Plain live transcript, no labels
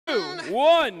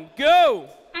1, go!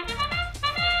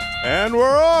 And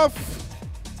we're off.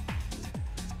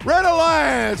 Red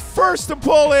Alliance, first to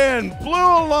pull in. Blue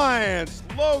Alliance,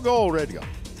 low goal, ready to go.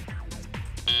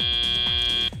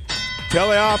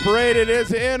 Teleoperated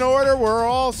is in order. We're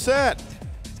all set.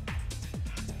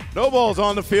 No balls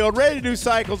on the field, ready to do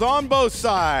cycles on both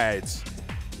sides.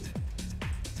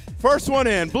 First one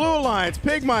in, Blue Alliance,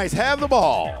 Pig Mice have the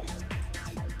ball.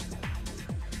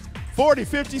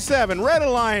 40-57, Red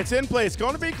Alliance in place,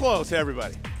 going to be close,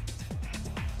 everybody.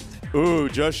 Ooh,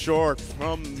 just short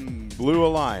from Blue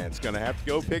Alliance. Going to have to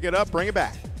go pick it up, bring it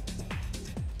back.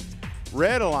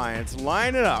 Red Alliance,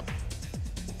 line it up.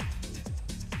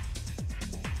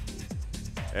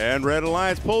 And Red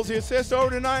Alliance pulls the assist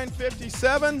over to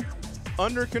 9:57,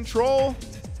 under control.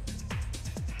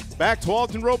 Back to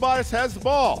Alton Robotics, has the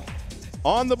ball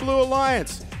on the Blue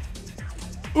Alliance.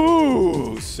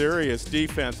 Ooh, serious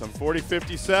defense on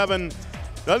 40-57.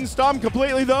 Doesn't stop him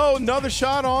completely though, another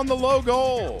shot on the low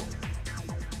goal.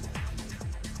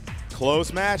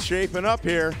 Close match shaping up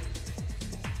here.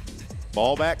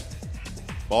 Ball back,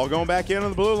 ball going back in on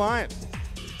the Blue Alliance.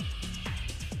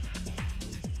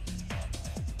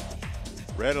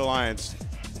 Red Alliance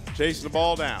chasing the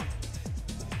ball down.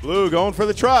 Blue going for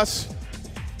the truss.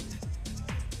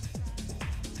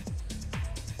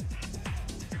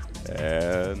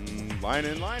 And line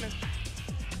in.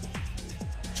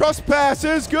 Truss pass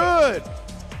is good.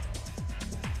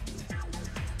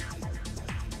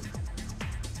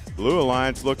 Blue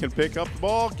Alliance looking to pick up the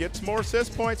ball, gets more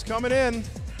assist points coming in.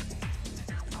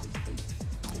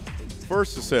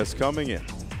 First assist coming in.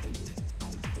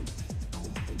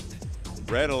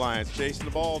 Red Alliance chasing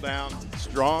the ball down.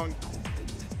 Strong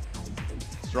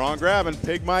grabbing.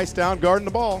 Pig Mice down guarding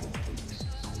the ball.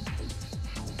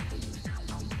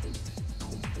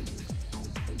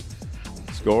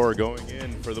 Score going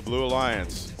in for the Blue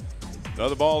Alliance.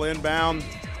 Another ball inbound.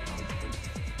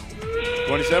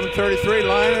 27-33,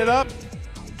 line it up.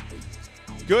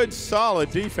 Good,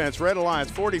 solid defense. Red Alliance,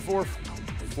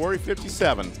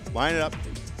 40-57, line it up.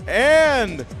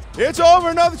 And it's over,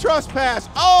 another truss pass.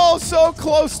 Oh, so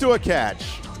close to a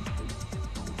catch.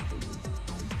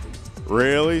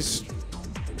 Really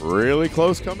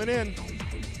close coming in.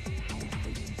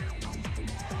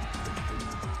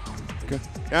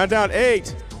 Countdown,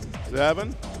 8,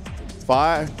 7,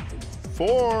 5,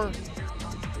 4,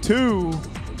 2.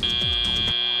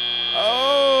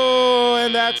 Oh,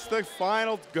 and that's the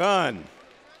final gun.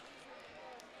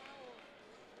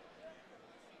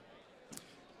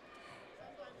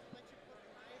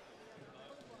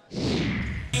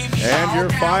 And your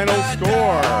final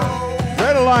score.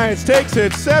 Red Alliance takes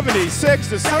it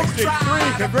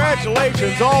 76-63.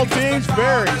 Congratulations, all teams.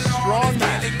 Very strong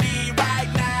match.